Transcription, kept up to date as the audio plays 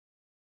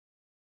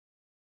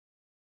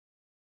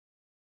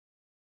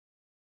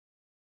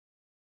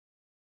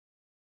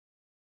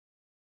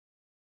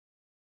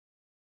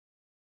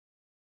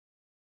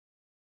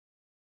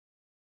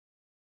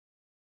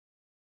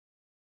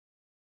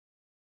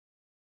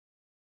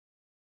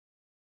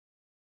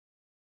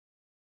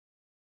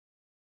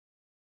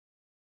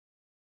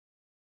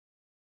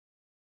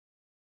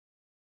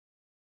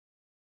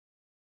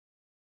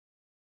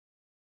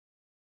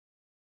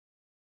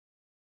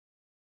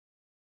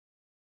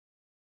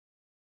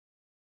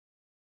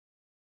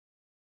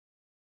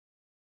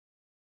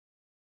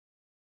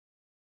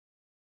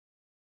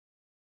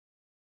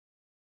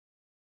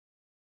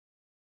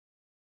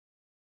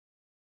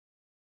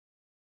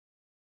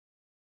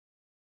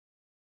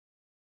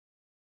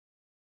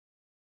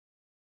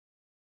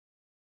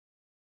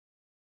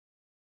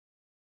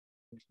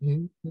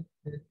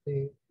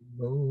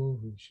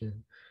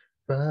Emotion.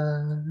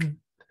 Rock,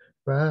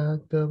 rock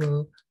the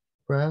boat,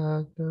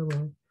 rock the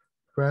boat,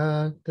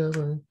 rock the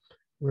boat.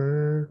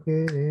 Work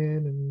it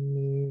in the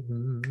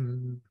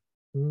middle.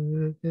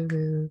 Work it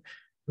in,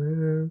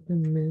 work it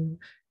in.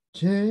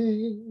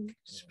 Change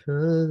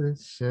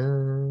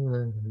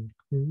position.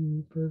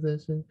 New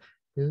position,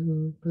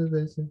 new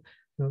position.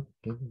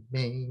 Okay,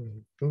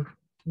 baby.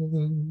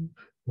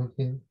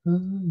 Okay, for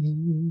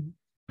you.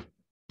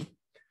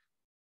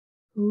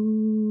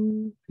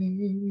 Ooh,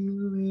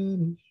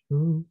 feeling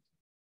is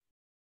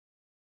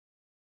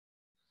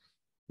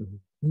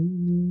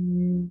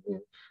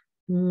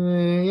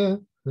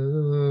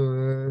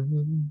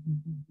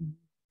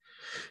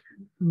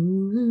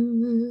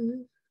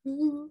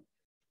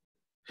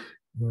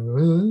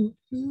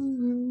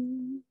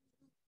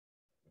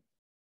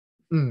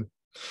Mm.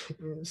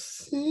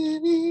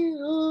 Sitting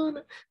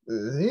on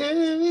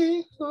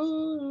the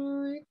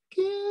holy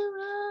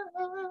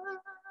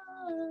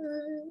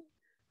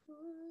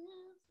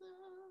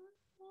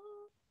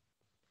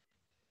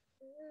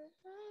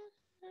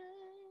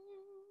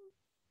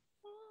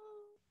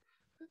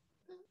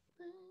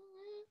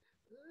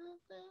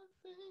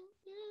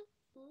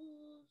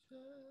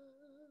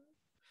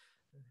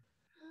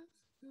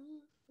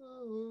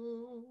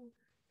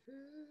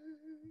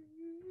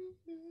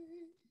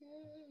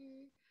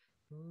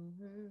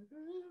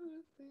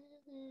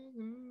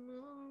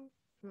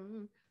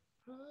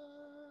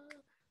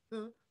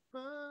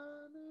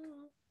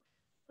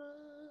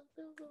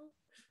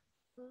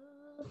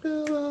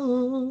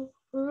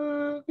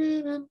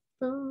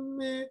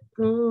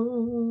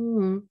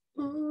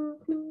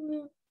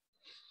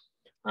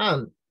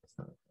And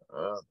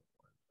uh,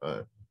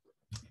 uh,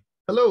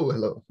 hello,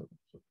 hello,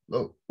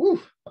 hello.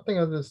 Ooh, I think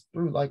I just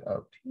threw like a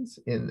piece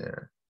in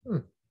there.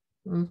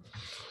 Hmm.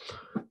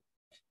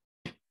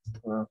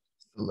 Well,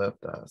 it's the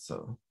left eye,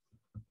 so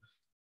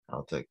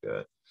I'll take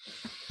that.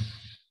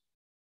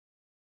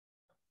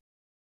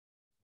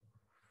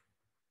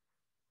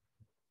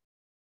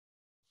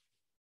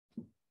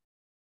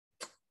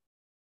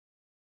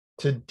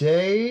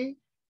 Today,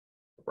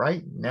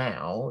 right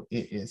now,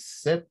 it is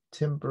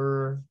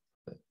September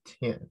the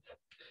 10th.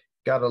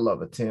 Gotta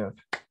love a 10th.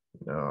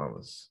 You know, I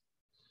was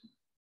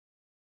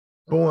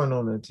born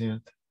on the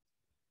 10th.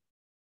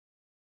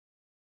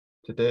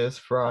 Today is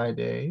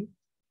Friday,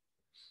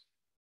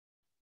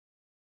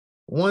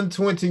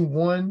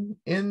 1:21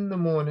 in the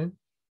morning.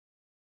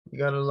 You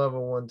gotta love a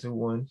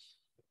 121.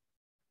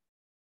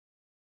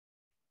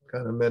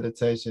 Got a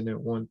meditation at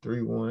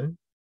 131.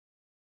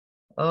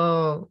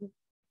 Um,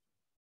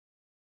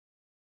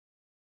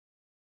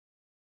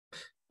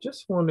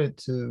 just wanted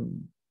to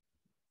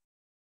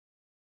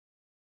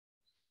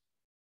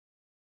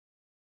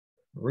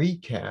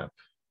recap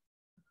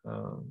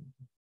um,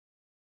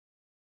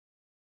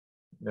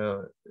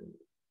 the,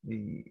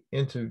 the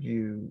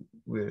interview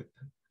with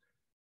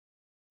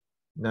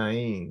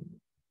Naeem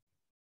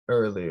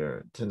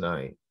earlier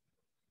tonight,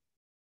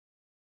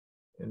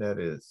 and that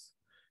is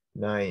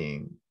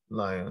Naeem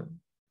Lion,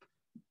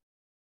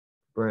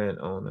 brand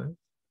owner.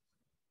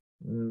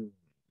 Mm,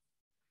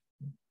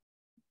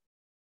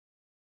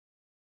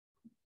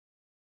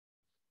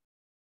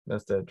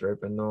 that's that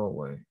Draper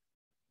Norway.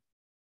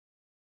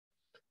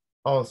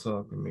 Also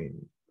a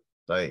comedian.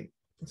 Like,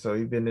 so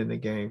he's been in the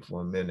game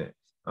for a minute.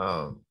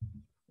 Um,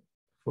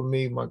 for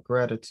me, my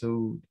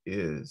gratitude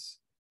is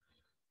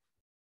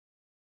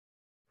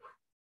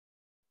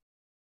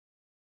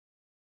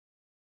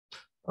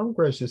I'm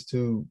gracious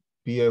to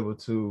be able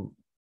to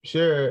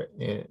share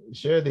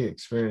the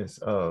experience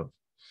of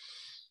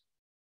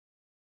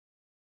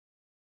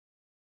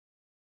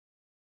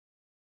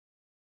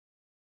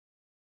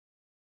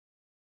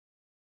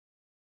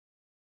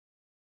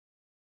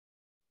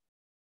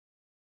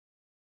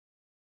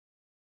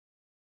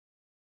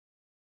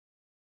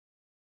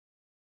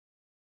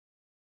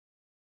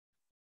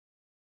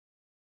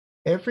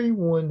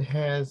everyone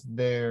has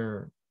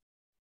their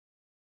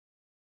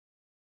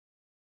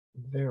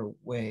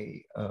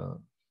way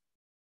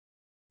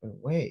their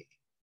way,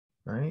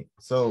 right?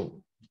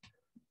 So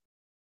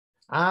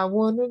I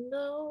wanna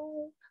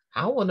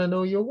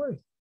know your way.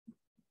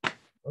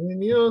 I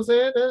mean, you know what I'm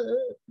saying?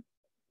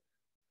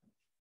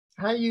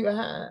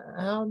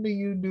 How do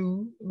you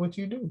do what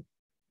you do?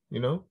 You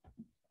know?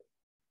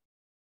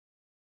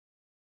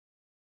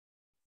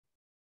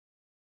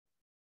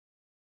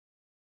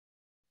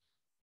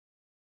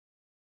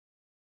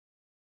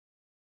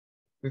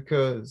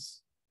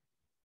 Because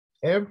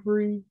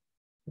everyone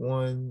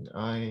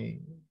I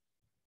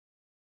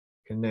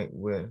connect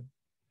with,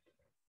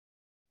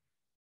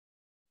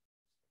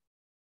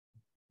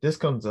 this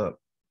comes up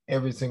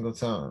every single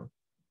time.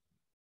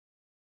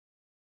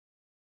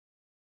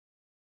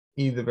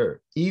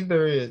 Either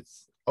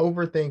it's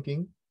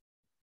overthinking,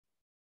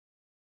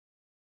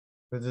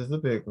 which is a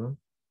big one.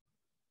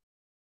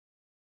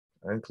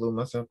 I include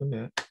myself in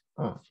that.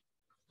 Oh,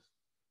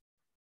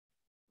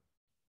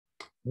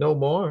 no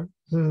more.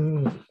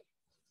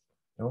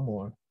 No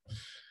more.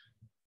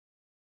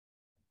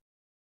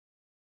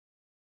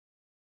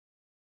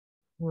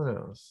 What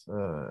else?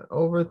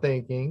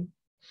 Overthinking.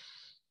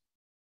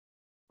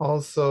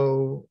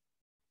 Also,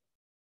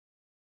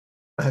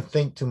 I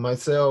think to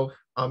myself,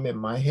 I'm in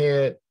my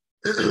head.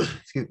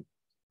 Excuse me.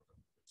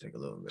 Take a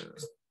little bit.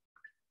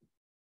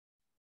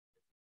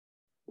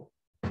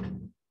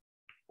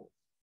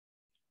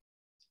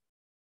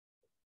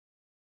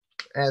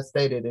 As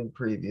stated in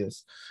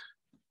previous,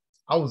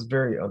 I was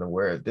very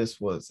unaware this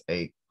was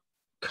a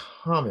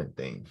common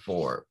thing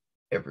for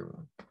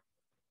everyone.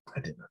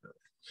 I did not know.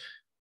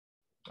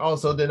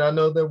 Also, did I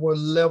know there were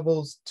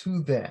levels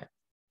to that?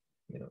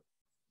 You know,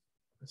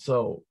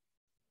 so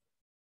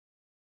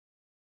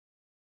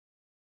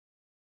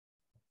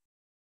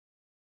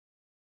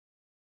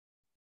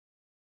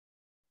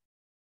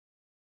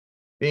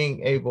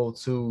being able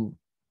to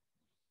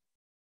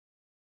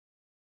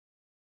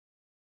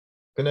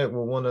connect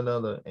with one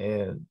another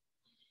and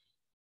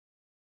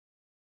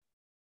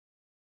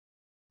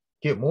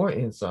get more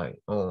insight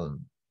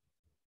on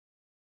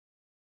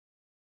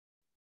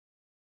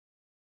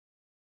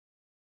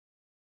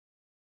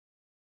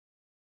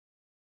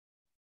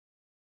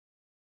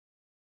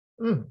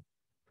mm,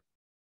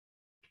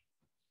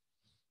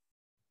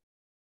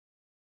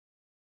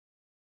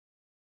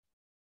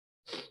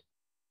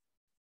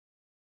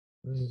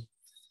 mm,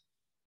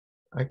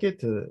 I get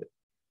to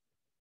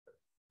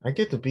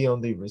be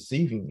on the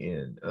receiving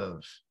end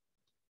of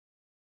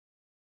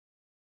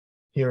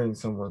hearing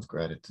someone's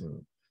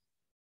gratitude.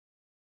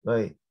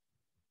 Like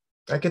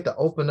I get to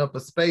open up a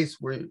space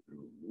where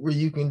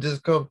you can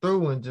just come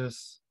through and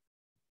just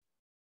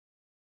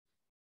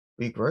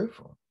be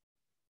grateful,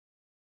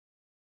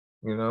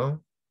 you know,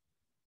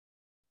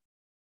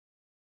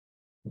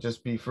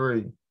 just be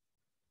free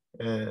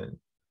and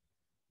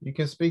you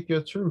can speak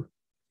your truth.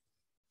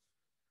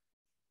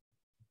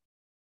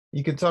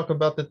 You can talk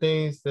about the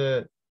things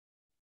that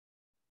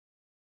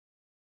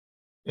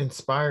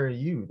inspire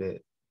you,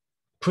 that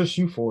push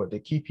you forward,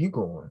 that keep you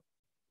going,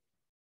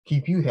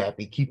 keep you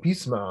happy, keep you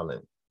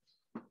smiling.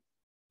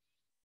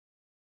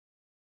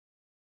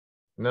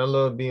 And I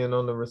love being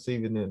on the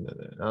receiving end of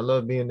that. I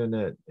love being in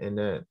that.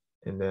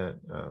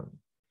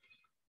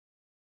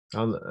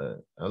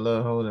 I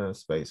love holding a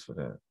space for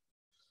that.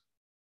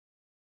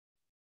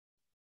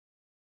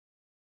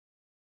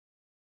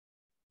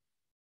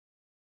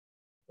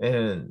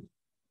 And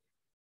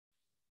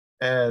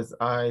as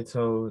I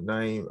told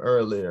Naeem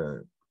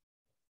earlier,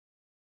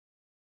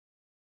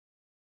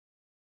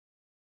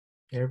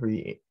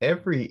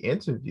 every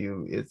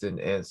interview is an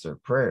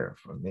answered prayer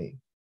for me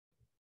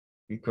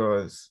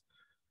because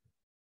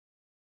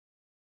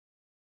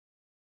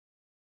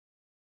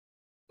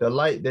the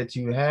light that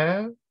you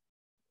have,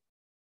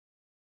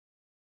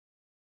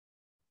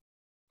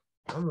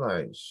 I'm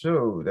like,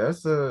 sure,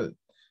 that's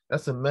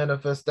a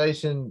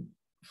manifestation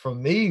for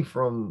me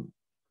from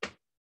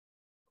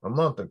a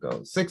month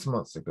ago, 6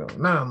 months ago,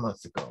 9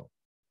 months ago,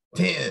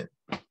 10,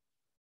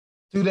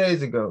 2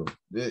 days ago.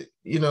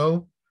 You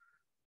know,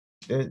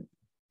 it,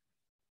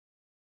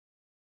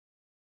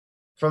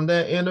 from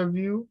that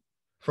interview,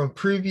 from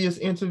previous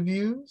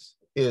interviews,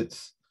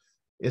 it's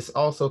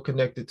also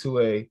connected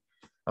to a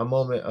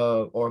moment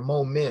of or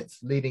moments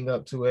leading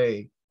up to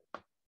a,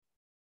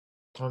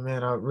 oh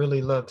man, I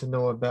really love to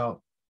know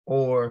about,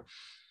 or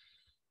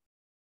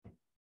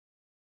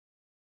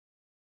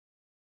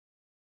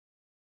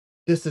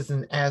this is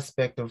an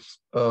aspect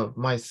of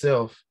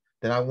myself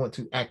that I want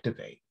to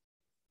activate.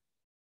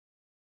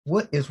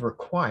 What is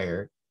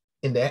required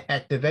in that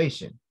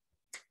activation?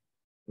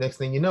 Next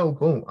thing you know,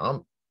 boom,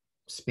 I'm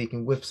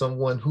speaking with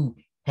someone who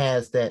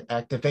has that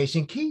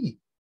activation key.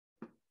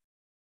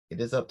 It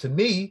is up to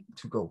me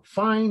to go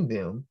find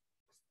them,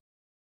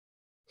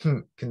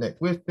 connect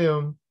with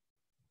them,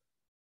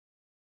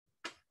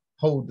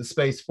 hold the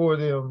space for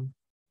them,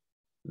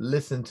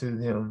 listen to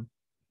them.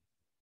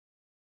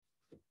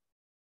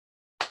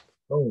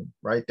 Boom,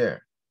 right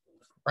there.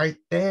 Right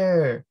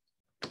there.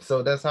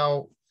 So that's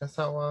how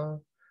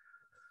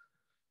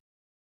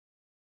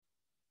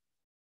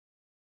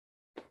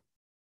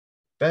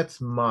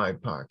that's my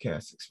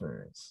podcast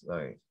experience.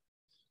 Like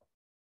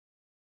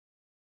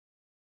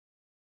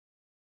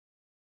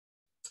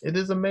it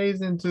is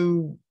amazing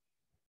to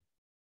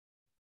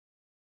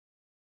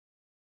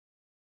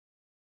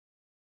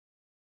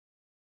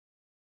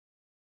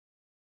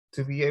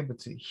be able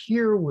to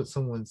hear what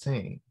someone's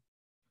saying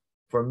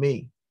for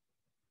me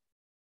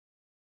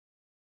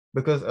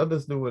because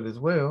others do it as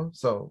well.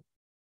 So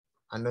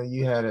I know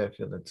you had that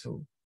feeling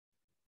too.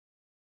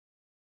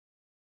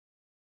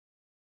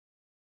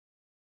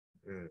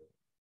 Mm.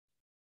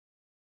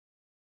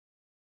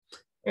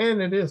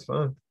 And it is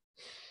fun.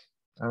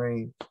 I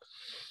mean,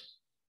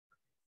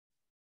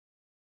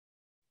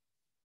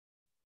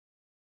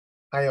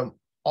 I am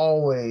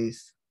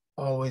always,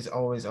 always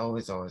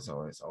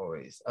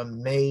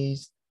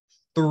amazed,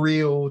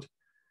 thrilled,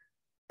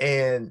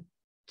 and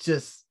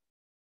just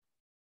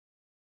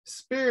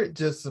spirit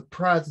just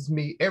surprises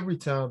me every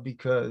time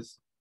because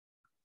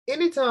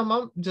anytime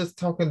I'm just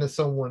talking to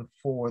someone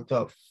for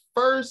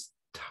first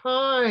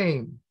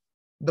time,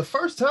 the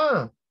first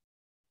time,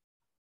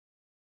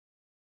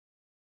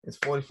 It's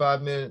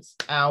 45 minutes,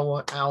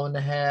 hour, hour and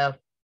a half.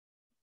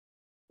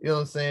 You know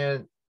what I'm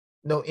saying?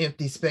 No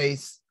empty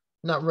space,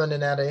 not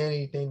running out of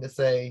anything to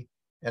say.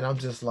 And I'm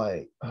just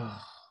like, oh,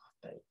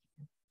 thank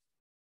you.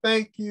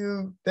 Thank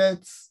you.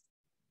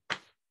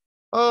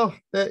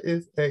 That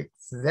is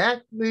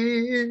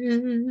exactly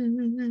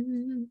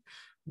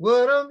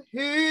what I'm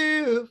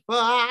here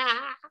for.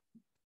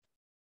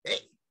 Hey.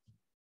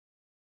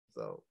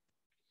 So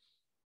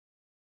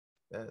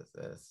that's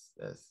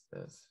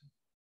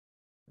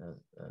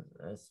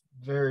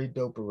very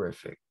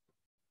doperific.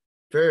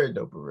 Very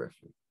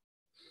doperific.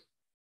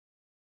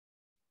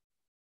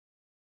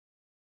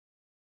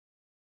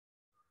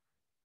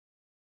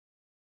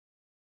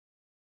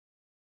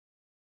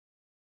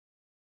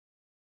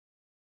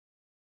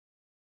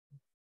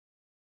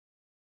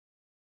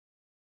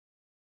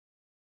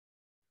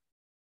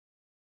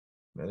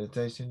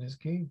 Meditation is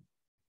key.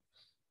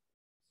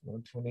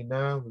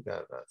 129. We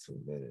got about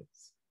 2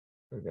 minutes.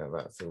 We got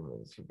about 2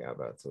 minutes. We got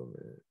about 2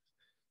 minutes.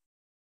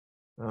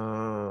 You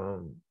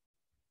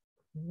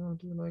know,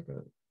 do like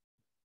a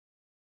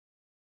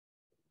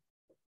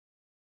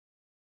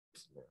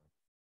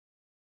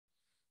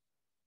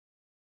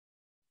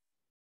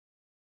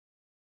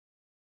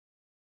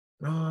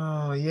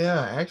oh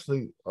yeah,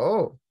 actually, we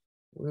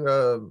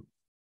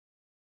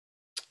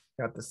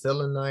got the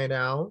selenite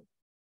out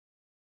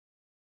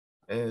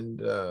and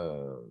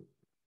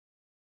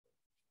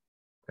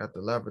got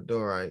the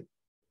labradorite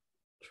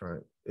try.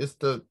 It's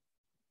the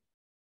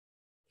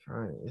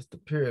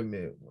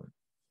pyramid one.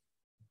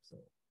 So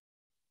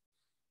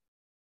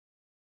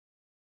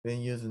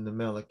been using the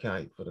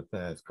malachite for the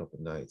past couple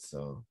nights,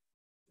 so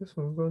this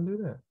one we're gonna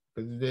do that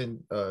because it's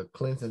been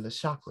cleansing the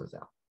chakras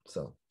out.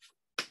 So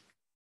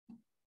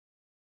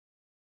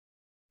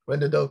when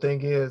the dope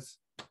thing is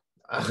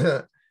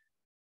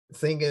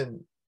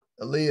singing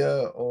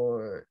Aaliyah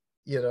or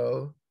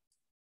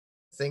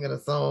singing a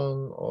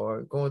song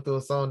or going through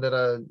a song that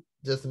I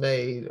just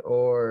made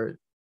or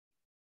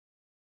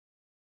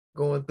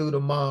going through the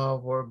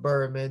mob or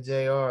Birdman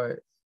JR,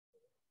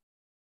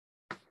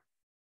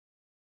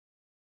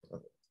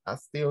 I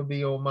still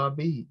be on my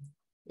beat.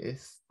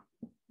 It's,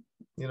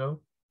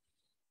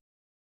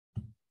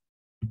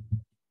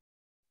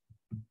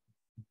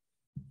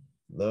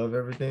 love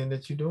everything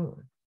that you're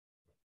doing.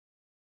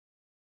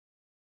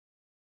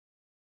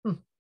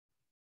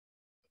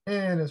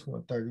 And it's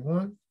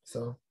 1:31.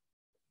 So,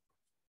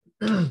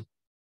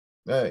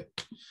 hey,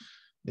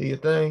 do your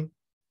thing.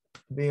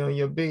 Be on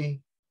your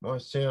B.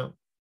 March champ.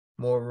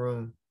 More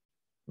room.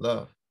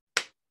 Love.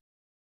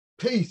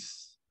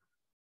 Peace.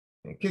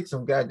 And kick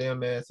some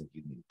goddamn ass if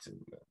you need to.